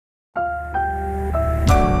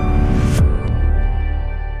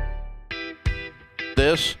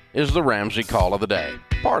This is the Ramsey Call of the Day,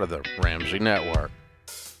 part of the Ramsey Network.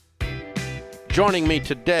 Joining me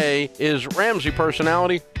today is Ramsey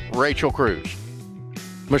personality Rachel Cruz.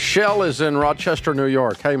 Michelle is in Rochester, New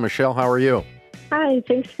York. Hey, Michelle, how are you? Hi,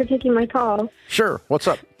 thanks for taking my call. Sure. What's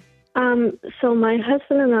up? So my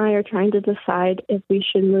husband and I are trying to decide if we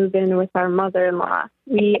should move in with our mother-in-law.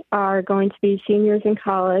 We are going to be seniors in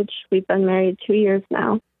college. We've been married 2 years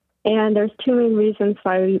now. And there's two main reasons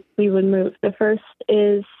why we would move. The first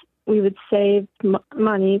is we would save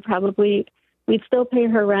money. Probably we'd still pay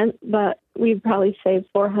her rent, but we'd probably save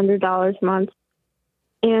 $400 a month.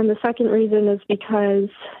 And the second reason is because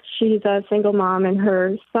she's a single mom and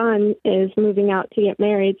her son is moving out to get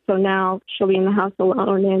married. So now she'll be in the house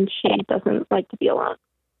alone and she doesn't like to be alone.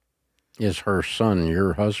 Is her son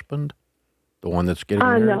your husband? The one that's getting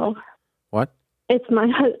married? No. What? It's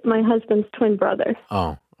my husband's twin brother.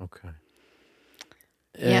 Oh, okay.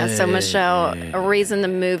 Yeah, so Michelle, a reason to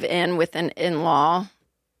move in with an in-law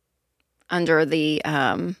under the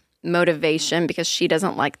motivation because she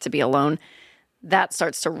doesn't like to be alone, that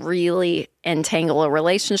starts to really entangle a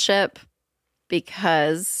relationship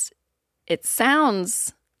because it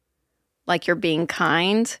sounds like you're being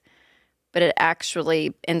kind, but it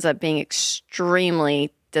actually ends up being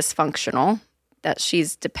extremely dysfunctional that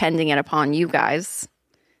she's depending it upon you guys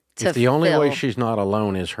to If the only way fill. she's not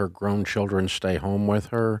alone is her grown children stay home with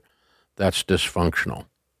her, that's dysfunctional.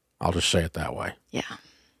 I'll just say it that way. Yeah.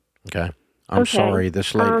 Okay? I'm Okay. sorry.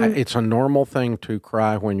 This lady, it's a normal thing to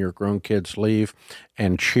cry when your grown kids leave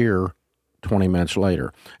and cheer 20 minutes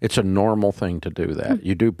later. It's a normal thing to do that.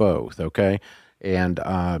 You do both, okay? And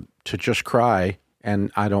to just cry,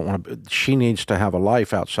 and I don't want to, she needs to have a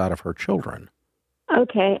life outside of her children.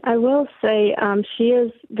 Okay, I will say she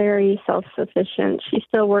is very self-sufficient. She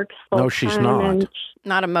still works full-time. No, she's not. And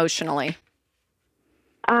Not emotionally.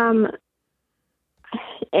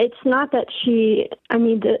 it's not that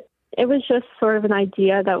it was just sort of an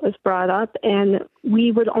idea that was brought up, and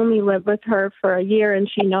we would only live with her for a year, and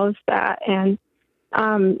she knows that. And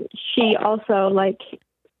she also,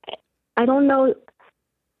 I don't know,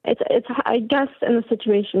 it's I guess in the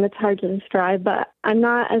situation it's hard to describe, but I'm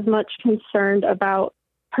not as much concerned about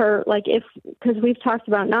her, because we've talked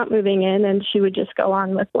about not moving in, and she would just go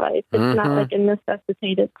on with life. It's not like a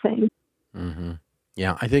necessitated thing. Mm-hmm.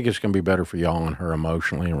 Yeah, I think it's going to be better for y'all and her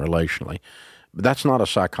emotionally and relationally. But that's not a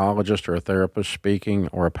psychologist or a therapist speaking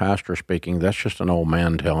or a pastor speaking. That's just an old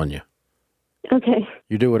man telling you. Okay.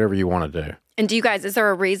 You do whatever you want to do. And do you guys, is there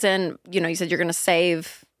a reason, you said you're going to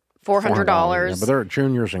save $400? Yeah, but they're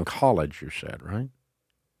juniors in college, you said, right?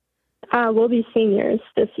 We'll be seniors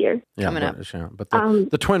this year. Yeah, Coming up. Yeah, but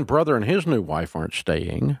the twin brother and his new wife aren't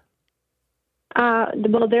staying.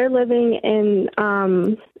 Well, they're living in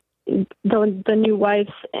the new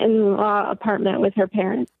wife's in-law apartment with her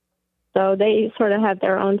parents. So they sort of have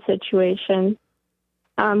their own situation.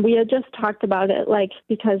 We had just talked about it,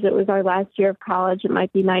 because it was our last year of college, it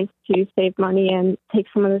might be nice to save money and take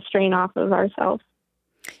some of the strain off of ourselves.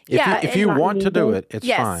 If you want to do it, it's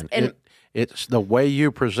Yes, fine. and- It's the way you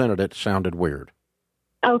presented it sounded weird.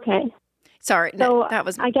 Okay. Sorry, So that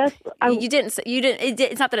was. I guess you didn't.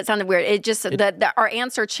 It's not that it sounded weird. It just that our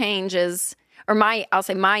answer changes, or I'll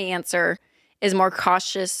say my answer is more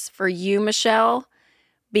cautious for you, Michelle,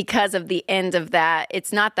 because of the end of that.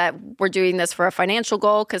 It's not that we're doing this for a financial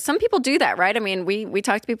goal, because some people do that, right? I mean, we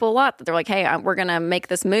talk to people a lot that they're like, "Hey, we're going to make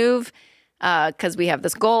this move because we have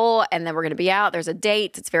this goal, and then we're going to be out. There's a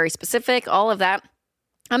date. It's very specific. All of that."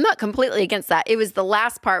 I'm not completely against that. It was the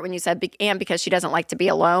last part when you said, and because she doesn't like to be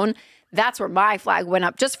alone. That's where my flag went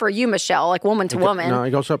up, just for you, Michelle, like woman to woman. No,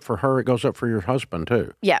 it goes up for her. It goes up for your husband,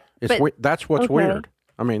 too. Yeah. That's what's Okay. weird.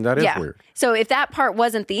 I mean, that is weird. So if that part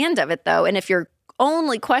wasn't the end of it, though, and if your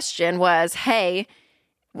only question was, hey,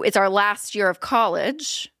 it's our last year of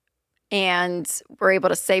college, and we're able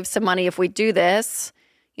to save some money if we do this,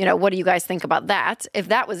 what do you guys think about that? If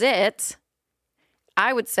that was it,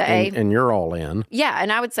 I would say... And you're all in. Yeah,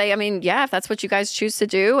 and I would say, if that's what you guys choose to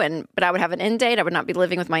do, but I would have an end date. I would not be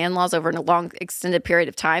living with my in-laws over a long, extended period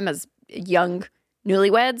of time as young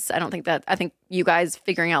newlyweds. I think you guys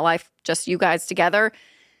figuring out life, just you guys together,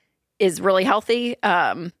 is really healthy.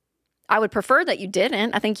 I would prefer that you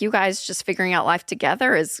didn't. I think you guys just figuring out life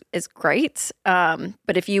together is great.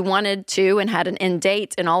 But if you wanted to and had an end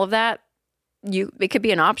date and all of that, it could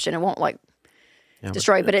be an option. It won't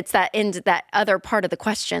destroy, but it's that other part of the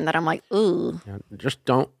question that I'm like, ooh. Yeah, just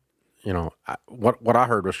don't, what I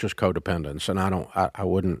heard was just codependence, and I don't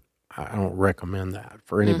recommend that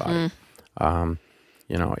for anybody.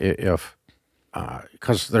 If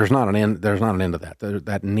because there's not an end to that.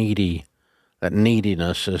 That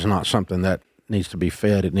neediness is not something that needs to be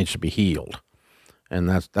fed. It needs to be healed. And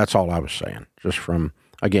that's all I was saying. Just from,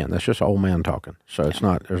 again, that's just old man talking. So it's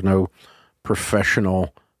not, there's no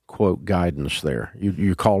professional, quote, guidance there.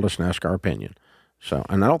 You called us and asked our opinion. So,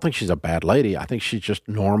 and I don't think she's a bad lady. I think she's just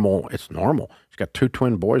normal. It's normal. She's got 2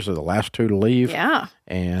 twin boys. They're the last 2 to leave. Yeah.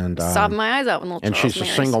 And sobbing my eyes out when little and Charles she's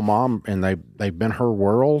marries. a single mom, and they've been her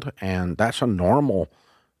world, and that's a normal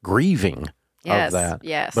grieving of that.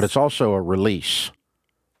 Yes. But it's also a release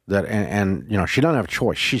that, and you know, she doesn't have a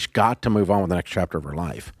choice. She's got to move on with the next chapter of her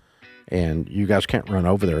life. And you guys can't run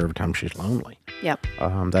over there every time she's lonely. Yep.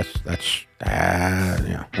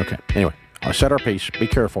 Yeah. Okay. Anyway, I said our piece. Be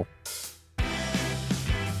careful.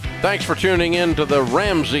 Thanks for tuning in to the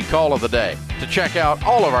Ramsey Call of the Day. To check out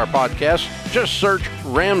all of our podcasts, just search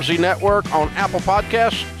Ramsey Network on Apple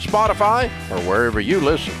Podcasts, Spotify, or wherever you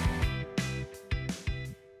listen.